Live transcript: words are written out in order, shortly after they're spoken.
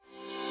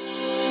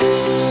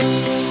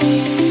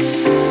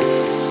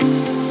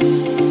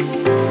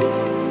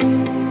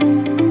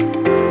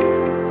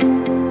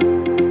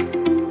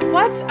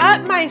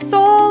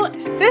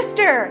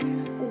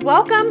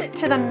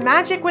to the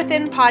Magic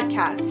Within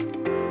podcast.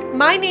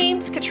 My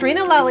name's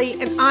Katrina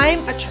Lelly, and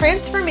I'm a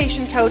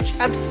transformation coach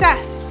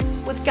obsessed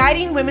with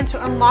guiding women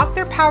to unlock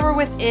their power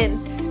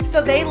within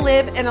so they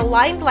live an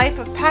aligned life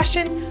of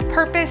passion,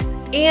 purpose,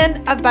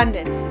 and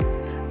abundance.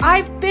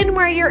 I've been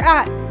where you're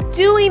at,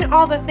 doing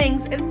all the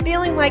things and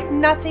feeling like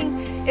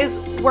nothing is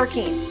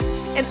working.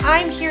 And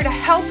I'm here to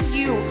help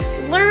you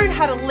learn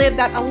how to live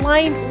that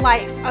aligned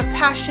life of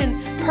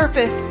passion,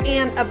 purpose,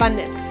 and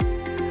abundance.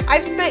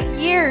 I've spent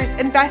years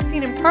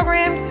investing in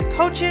programs,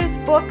 coaches,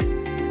 books,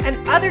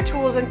 and other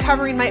tools,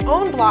 uncovering my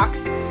own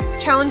blocks,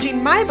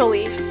 challenging my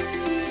beliefs,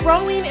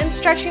 growing and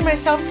stretching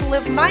myself to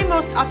live my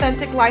most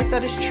authentic life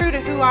that is true to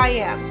who I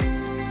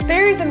am.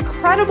 There is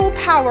incredible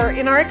power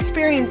in our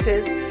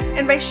experiences,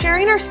 and by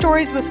sharing our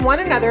stories with one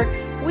another,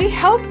 we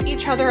help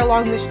each other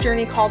along this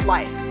journey called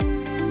life.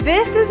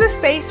 This is a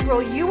space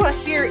where you will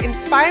hear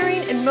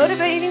inspiring and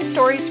motivating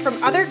stories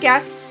from other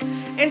guests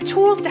and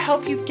tools to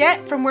help you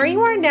get from where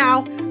you are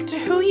now to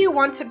who you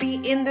want to be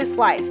in this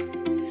life.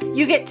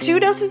 You get 2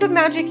 doses of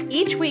magic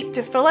each week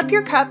to fill up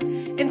your cup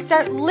and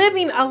start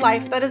living a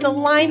life that is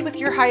aligned with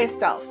your highest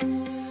self.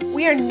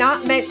 We are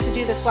not meant to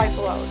do this life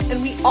alone,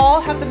 and we all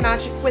have the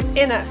magic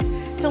within us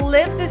to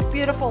live this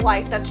beautiful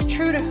life that's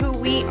true to who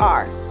we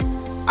are.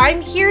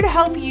 I'm here to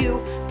help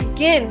you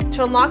begin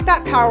to unlock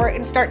that power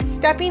and start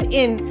stepping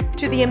in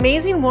to the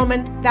amazing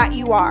woman that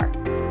you are.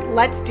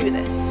 Let's do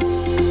this.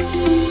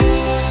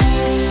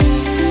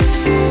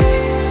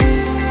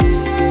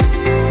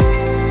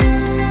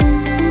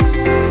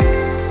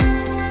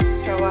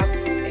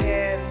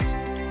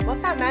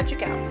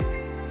 Magic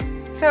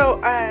out. So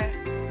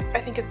I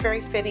think it's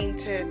very fitting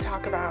to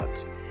talk about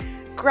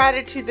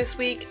gratitude this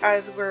week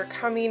as we're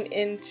coming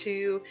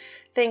into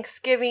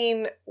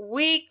Thanksgiving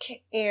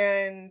week,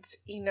 and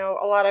a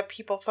lot of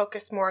people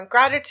focus more on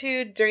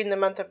gratitude during the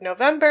month of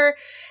November,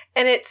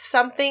 and it's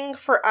something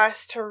for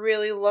us to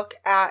really look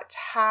at.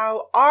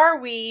 How are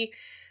we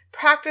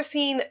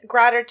practicing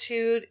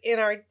gratitude in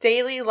our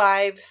daily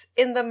lives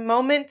in the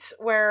moments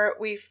where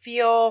we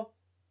feel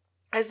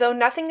as though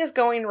nothing is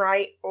going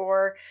right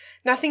or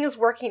nothing is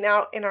working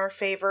out in our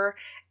favor,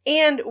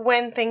 and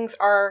when things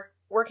are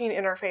working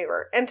in our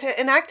favor, and to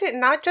enact it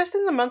not just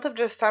in the month of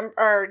December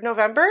or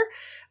November,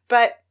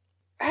 but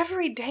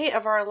every day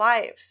of our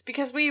lives,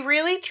 because we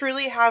really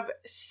truly have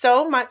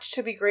so much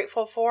to be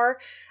grateful for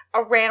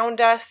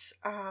around us,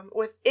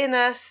 within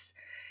us.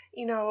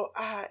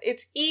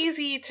 It's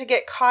easy to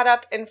get caught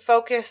up and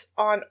focus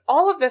on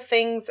all of the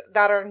things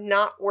that are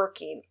not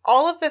working,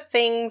 all of the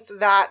things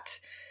that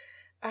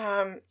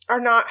are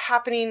not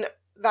happening,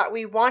 that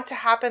we want to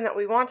happen, that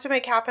we want to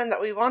make happen,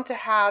 that we want to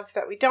have,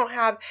 that we don't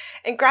have.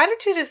 And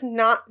gratitude is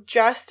not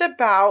just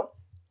about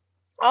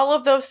all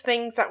of those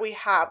things that we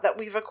have, that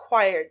we've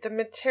acquired, the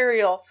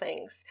material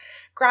things.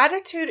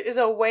 Gratitude is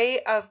a way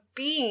of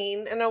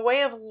being and a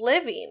way of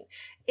living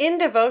in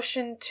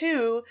devotion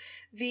to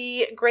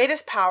the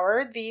greatest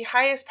power, the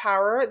highest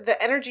power,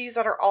 the energies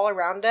that are all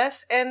around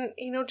us, and,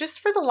 just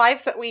for the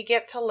lives that we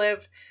get to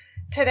live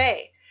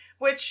today,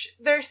 which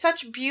there's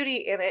such beauty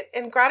in it.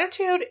 And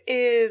gratitude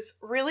is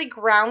really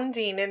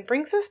grounding and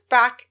brings us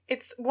back.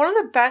 It's one of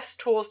the best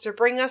tools to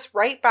bring us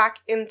right back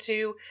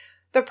into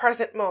the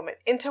present moment,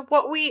 into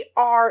what we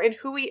are and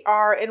who we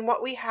are and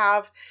what we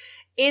have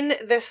in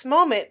this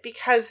moment.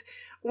 Because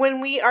when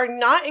we are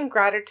not in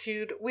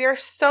gratitude, we are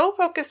so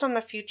focused on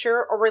the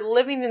future, or we're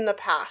living in the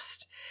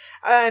past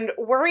and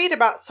worried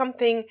about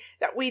something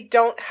that we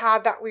don't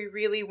have that we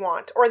really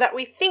want, or that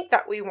we think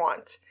that we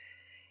want.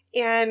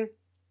 And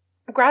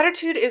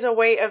gratitude is a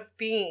way of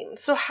being.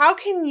 So how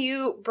can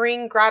you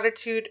bring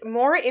gratitude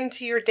more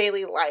into your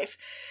daily life?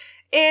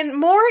 And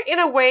more in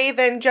a way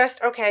than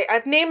just, okay,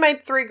 I've named my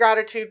 3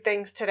 gratitude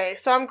things today.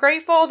 So I'm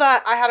grateful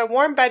that I had a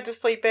warm bed to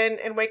sleep in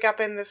and wake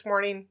up in this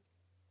morning.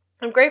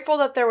 I'm grateful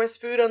that there was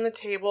food on the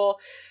table.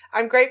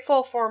 I'm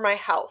grateful for my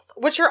health,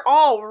 which are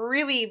all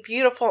really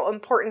beautiful,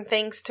 important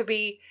things to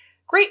be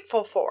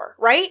grateful for,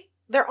 right?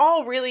 They're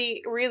all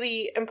really,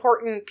 really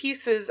important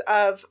pieces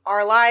of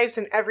our lives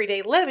and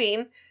everyday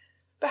living.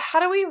 But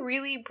how do we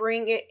really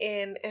bring it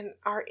in and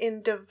are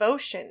in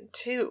devotion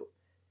to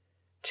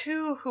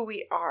who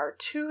we are,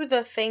 to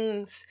the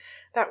things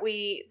that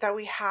we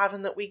have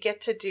and that we get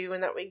to do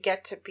and that we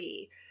get to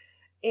be?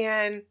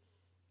 And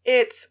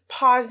it's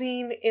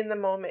pausing in the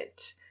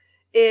moment.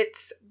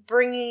 It's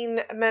bringing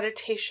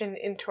meditation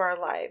into our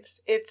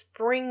lives. It's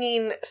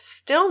bringing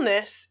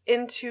stillness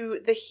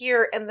into the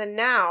here and the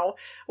now,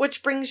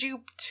 which brings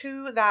you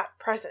to that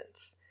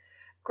presence.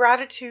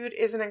 Gratitude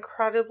is an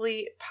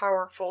incredibly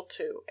powerful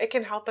tool. It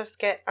can help us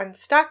get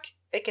unstuck.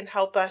 It can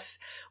help us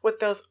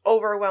with those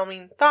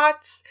overwhelming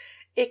thoughts.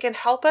 It can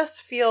help us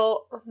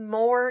feel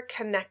more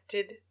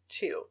connected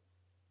to.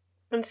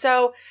 And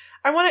so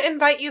I want to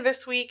invite you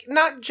this week,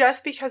 not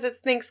just because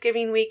it's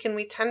Thanksgiving week and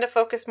we tend to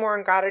focus more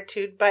on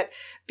gratitude, but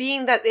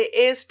being that it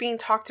is being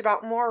talked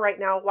about more right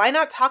now, why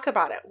not talk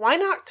about it? Why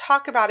not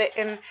talk about it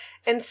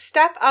and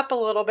step up a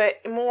little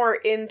bit more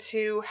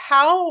into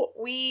how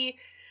we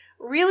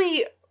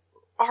really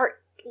are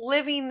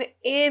living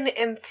in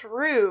and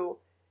through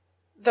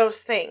those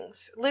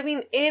things,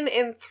 living in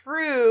and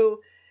through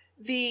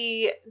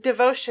the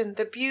devotion,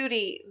 the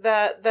beauty,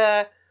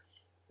 the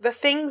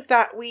things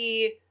that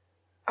we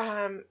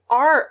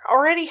are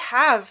already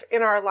have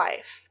in our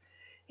life.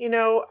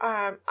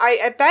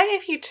 I bet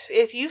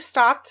if you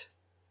stopped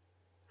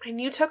and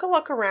you took a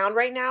look around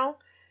right now,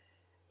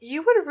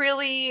 you would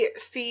really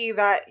see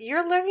that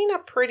you're living a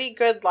pretty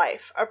good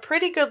life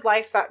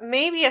that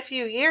maybe a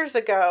few years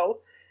ago,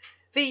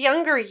 the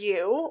younger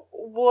you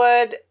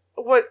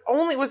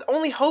was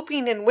only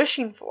hoping and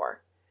wishing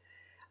for.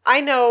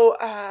 I know,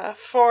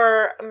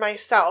 for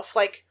myself,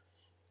 like,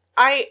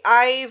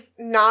 I've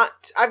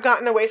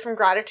gotten away from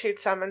gratitude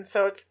some, and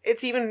so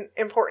it's even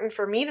important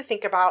for me to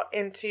think about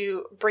and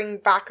to bring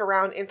back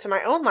around into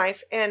my own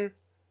life, and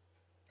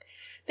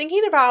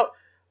thinking about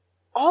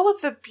all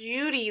of the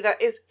beauty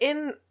that is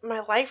in my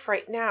life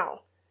right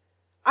now.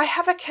 I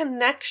have a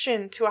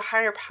connection to a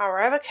higher power.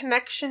 I have a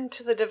connection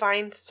to the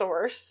divine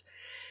source,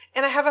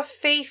 and I have a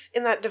faith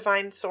in that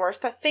divine source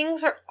that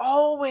things are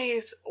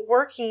always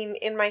working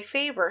in my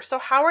favor. So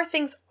how are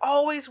things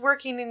always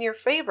working in your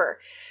favor?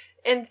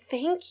 And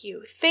thank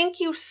you. Thank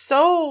you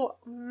so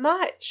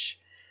much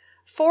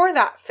for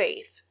that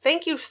faith.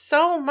 Thank you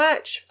so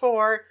much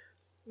for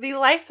the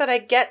life that I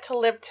get to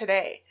live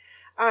today.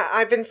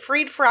 I've been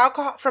freed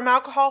from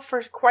alcohol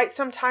for quite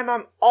some time.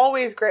 I'm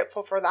always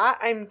grateful for that.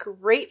 I'm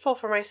grateful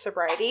for my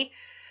sobriety.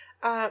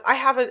 I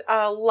have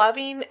a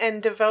loving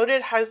and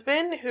devoted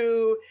husband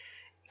who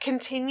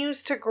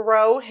continues to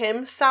grow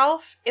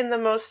himself in the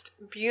most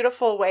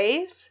beautiful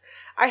ways.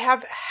 I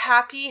have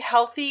happy,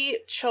 healthy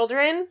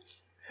children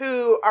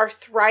who are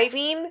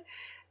thriving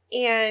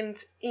and,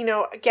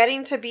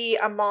 getting to be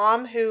a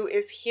mom who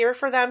is here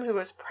for them, who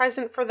is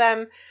present for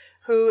them,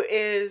 who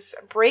is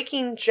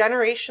breaking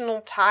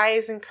generational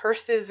ties and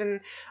curses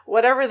and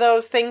whatever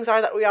those things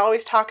are that we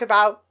always talk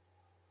about.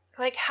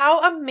 Like,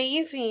 how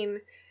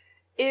amazing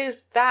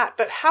is that?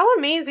 But how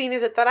amazing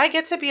is it that I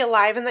get to be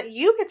alive and that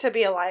you get to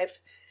be alive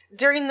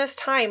during this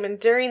time and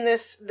during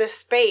this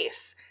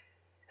space?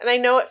 And I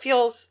know it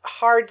feels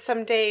hard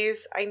some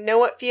days. I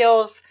know it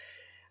feels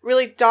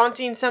really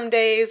daunting some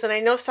days. And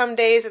I know some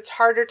days it's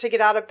harder to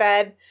get out of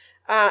bed,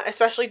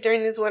 especially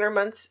during these winter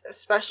months,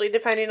 especially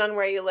depending on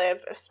where you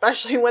live,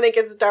 especially when it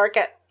gets dark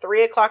at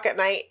 3:00 at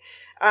night,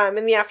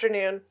 in the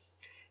afternoon.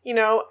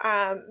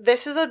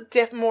 This is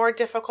a more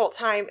difficult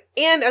time.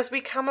 And as we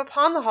come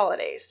upon the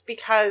holidays,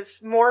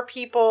 because more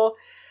people,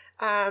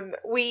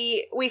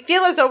 we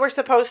feel as though we're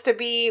supposed to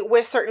be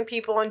with certain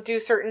people and do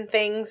certain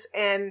things.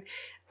 And,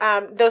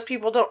 those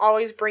people don't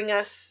always bring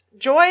us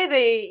joy.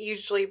 They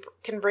usually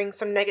can bring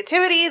some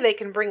negativity. They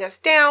can bring us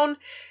down,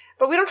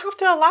 but we don't have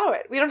to allow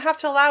it. We don't have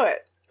to allow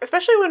it,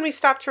 especially when we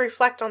stop to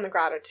reflect on the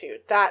gratitude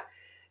that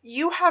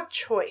you have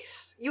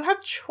choice. You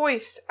have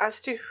choice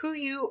as to who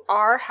you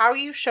are, how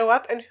you show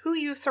up, and who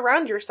you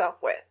surround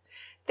yourself with.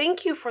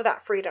 Thank you for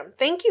that freedom.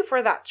 Thank you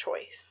for that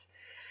choice.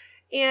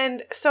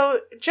 And so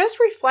just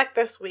reflect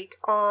this week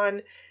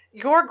on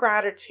your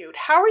gratitude.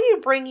 How are you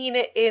bringing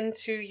it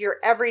into your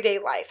everyday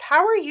life?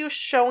 How are you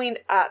showing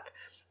up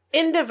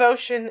in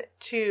devotion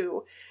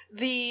to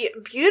the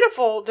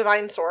beautiful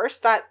divine source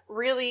that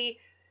really,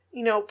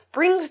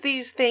 brings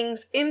these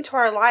things into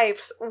our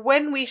lives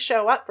when we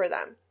show up for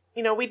them?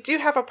 We do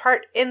have a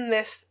part in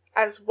this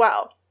as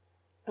well.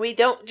 We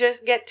don't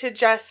just get to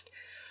just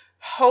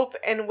hope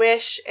and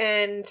wish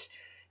and,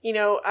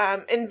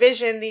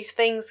 envision these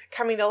things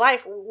coming to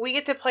life. We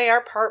get to play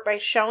our part by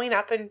showing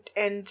up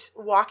and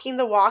walking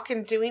the walk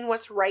and doing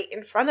what's right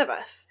in front of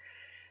us.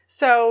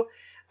 So,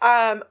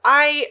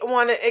 I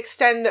want to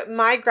extend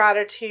my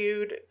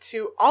gratitude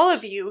to all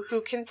of you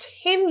who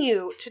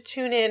continue to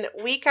tune in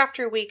week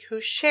after week, who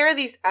share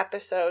these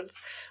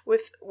episodes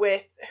with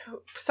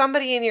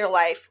somebody in your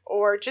life,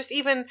 or just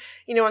even,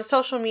 on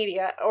social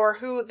media, or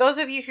those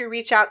of you who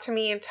reach out to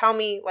me and tell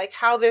me like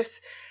how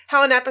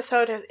an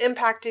episode has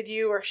impacted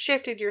you or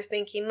shifted your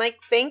thinking. Like,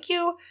 thank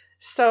you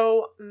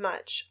so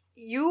much.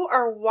 You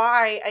are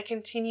why I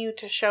continue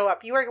to show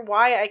up. You are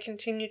why I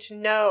continue to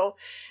know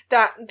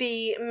that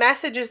the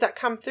messages that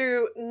come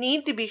through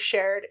need to be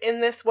shared in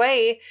this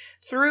way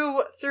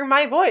through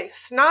my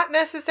voice. Not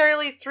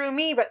necessarily through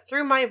me, but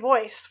through my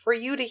voice for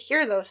you to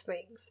hear those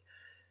things.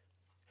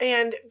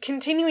 And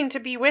continuing to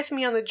be with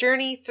me on the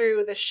journey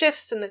through the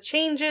shifts and the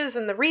changes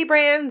and the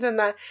rebrands and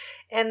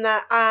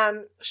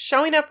the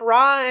showing up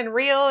raw and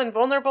real and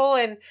vulnerable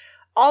and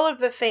all of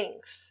the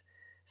things.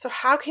 So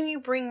how can you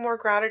bring more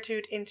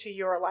gratitude into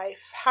your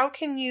life? How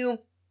can you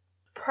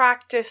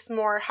practice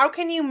more? How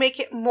can you make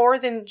it more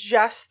than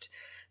just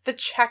the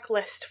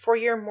checklist for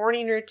your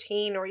morning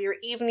routine or your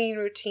evening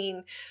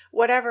routine,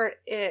 whatever it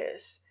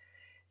is?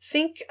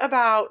 Think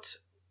about,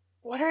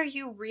 what are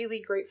you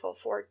really grateful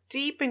for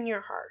deep in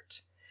your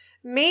heart?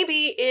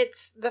 Maybe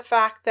it's the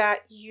fact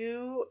that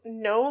you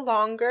no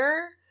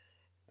longer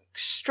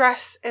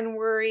stress and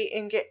worry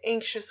and get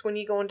anxious when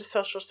you go into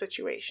social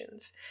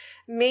situations.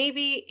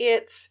 Maybe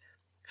it's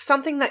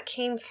something that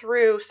came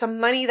through, some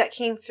money that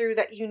came through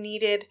that you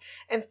needed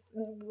and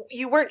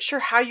you weren't sure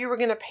how you were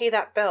going to pay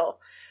that bill.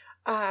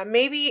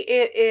 Maybe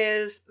it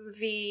is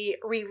the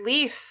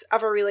release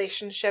of a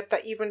relationship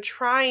that you've been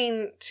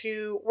trying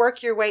to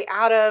work your way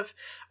out of,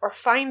 or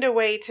find a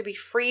way to be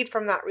freed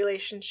from that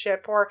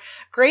relationship, or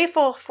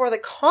grateful for the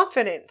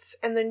confidence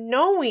and the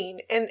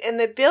knowing and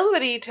the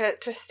ability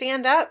to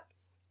stand up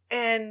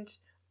and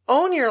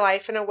own your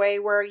life in a way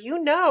where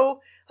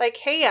like,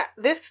 hey,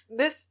 this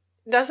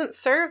doesn't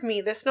serve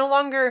me. This no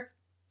longer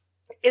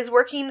is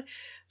working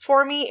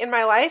for me in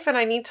my life, and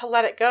I need to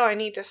let it go. I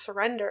need to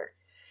surrender.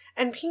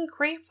 And being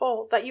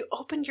grateful that you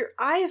opened your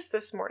eyes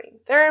this morning.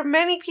 There are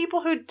many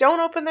people who don't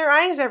open their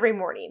eyes every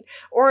morning,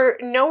 or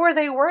know where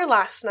they were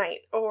last night,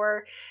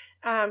 or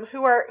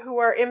who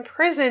are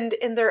imprisoned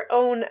in their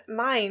own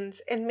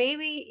minds. And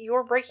maybe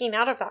you're breaking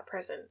out of that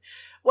prison.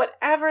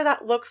 Whatever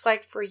that looks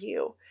like for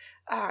you.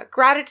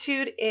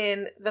 Gratitude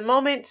in the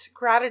moment,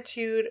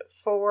 gratitude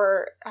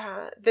for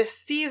this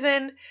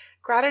season,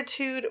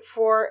 gratitude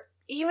for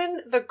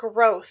even the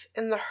growth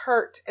and the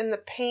hurt and the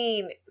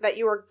pain that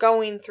you are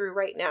going through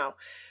right now,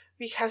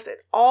 because it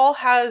all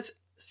has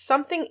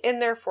something in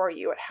there for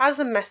you. It has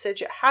a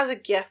message, it has a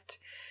gift.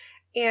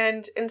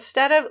 And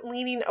instead of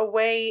leaning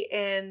away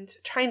and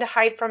trying to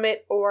hide from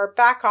it or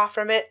back off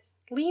from it,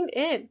 lean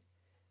in.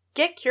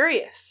 Get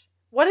curious.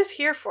 What is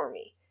here for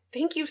me?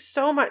 Thank you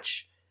so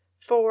much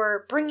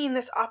for bringing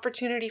this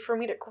opportunity for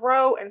me to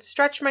grow and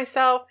stretch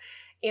myself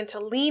and to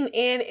lean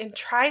in and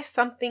try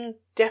something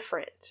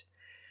different.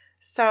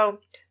 So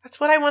that's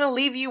what I want to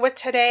leave you with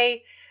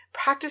today.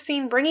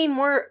 Practicing bringing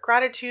more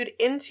gratitude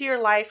into your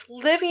life,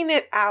 living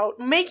it out,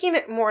 making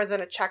it more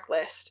than a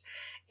checklist.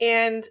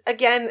 And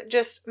again,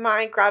 just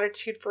my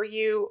gratitude for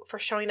you for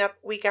showing up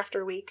week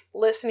after week,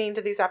 listening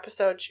to these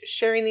episodes,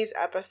 sharing these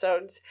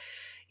episodes,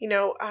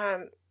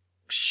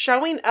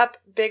 showing up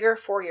bigger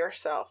for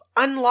yourself,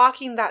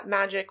 unlocking that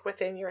magic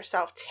within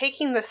yourself,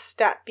 taking the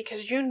step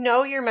because you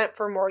know you're meant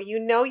for more. You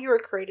know you were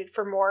created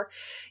for more.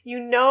 You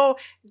know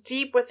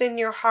deep within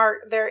your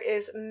heart there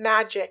is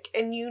magic,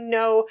 and you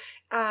know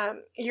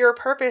your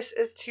purpose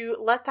is to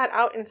let that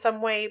out in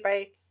some way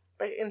by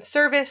in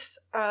service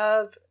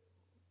of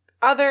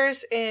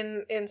others,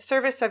 in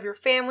service of your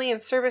family, in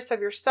service of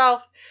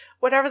yourself,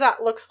 whatever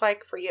that looks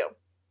like for you.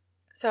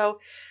 So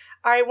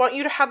I want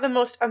you to have the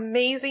most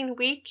amazing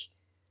week.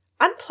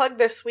 Unplug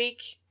this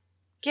week.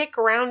 Get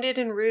grounded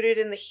and rooted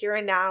in the here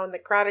and now, and the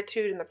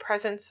gratitude and the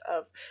presence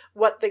of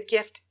what the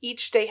gift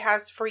each day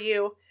has for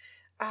you.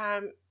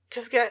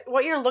 Because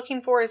what you're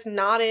looking for is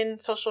not in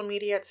social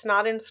media. It's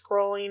not in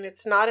scrolling.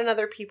 It's not in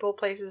other people,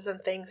 places,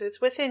 and things.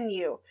 It's within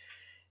you.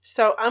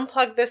 So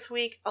unplug this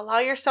week. Allow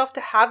yourself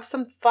to have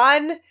some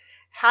fun.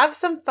 Have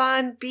some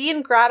fun. Be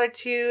in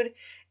gratitude.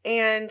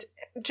 And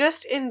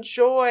just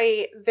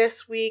enjoy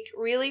this week.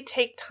 Really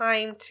take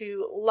time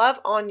to love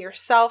on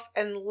yourself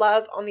and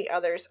love on the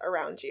others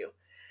around you.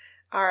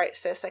 All right,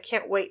 sis, I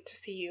can't wait to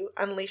see you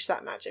unleash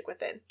that magic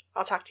within.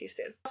 I'll talk to you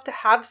soon. To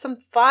have some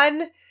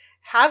fun,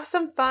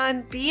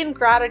 be in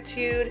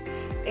gratitude,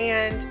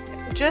 and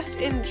just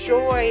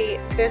enjoy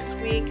this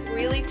week.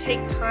 Really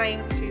take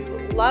time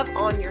to love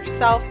on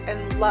yourself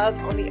and love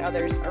on the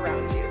others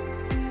around you.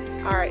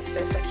 All right,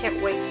 sis, I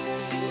can't wait to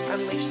see you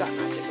unleash that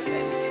magic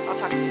within. I'll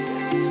talk to you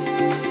soon.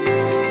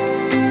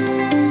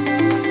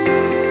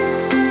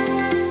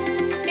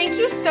 Thank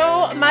you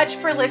so much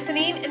for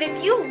listening. And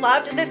if you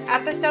loved this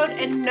episode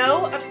and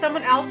know of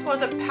someone else who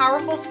has a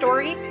powerful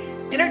story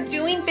and are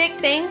doing big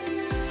things,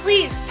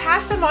 please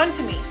pass them on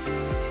to me.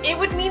 It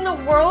would mean the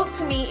world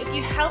to me if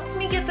you helped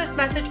me get this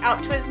message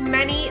out to as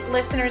many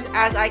listeners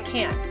as I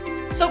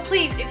can. So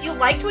please, if you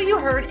liked what you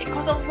heard, it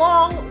goes a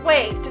long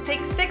way to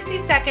take 60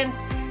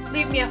 seconds,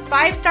 leave me a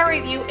 5-star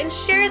review, and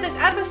share this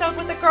episode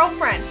with a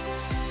girlfriend.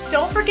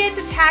 Don't forget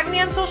to tag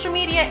me on social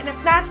media, and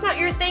if that's not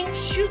your thing,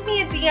 shoot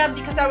me a DM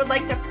because I would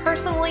like to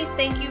personally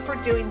thank you for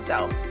doing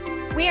so.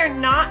 We are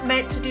not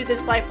meant to do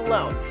this life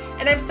alone,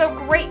 and I'm so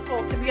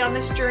grateful to be on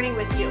this journey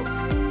with you.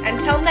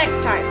 Until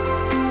next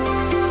time.